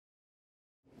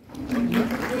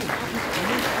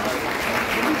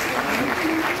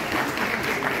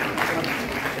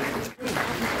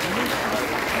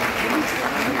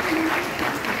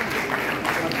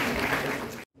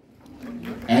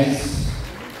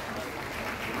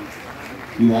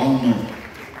You all know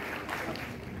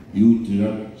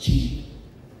Tirot Sing,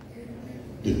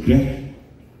 the great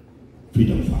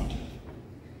freedom fighter,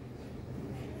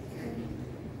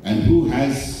 and who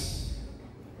has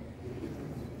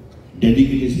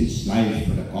dedicated his life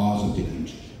for the cause of the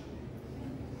country.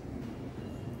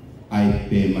 I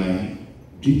pay my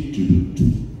deep tribute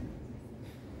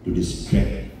to this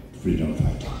great freedom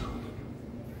fighter.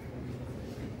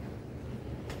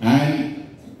 And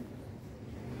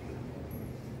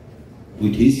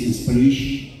with his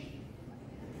inspiration,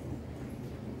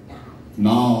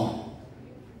 now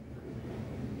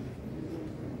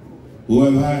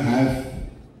whoever have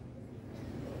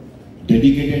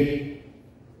dedicated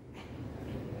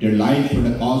their life for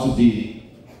the cause of the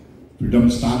freedom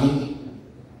struggle,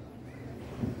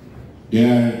 they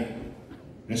are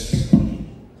respectfully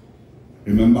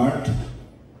remembered,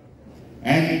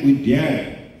 and with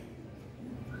their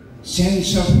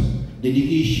sense of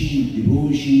dedication,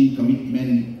 devotion,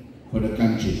 commitment for the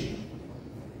country,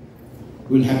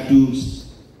 we'll have to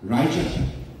rise up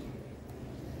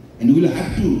and we'll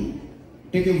have to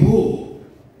take a vow.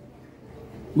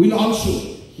 We'll also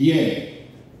here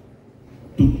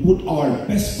to put our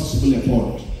best possible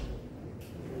effort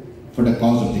for the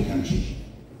cause of the country,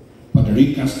 for the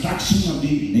reconstruction of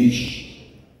the nation.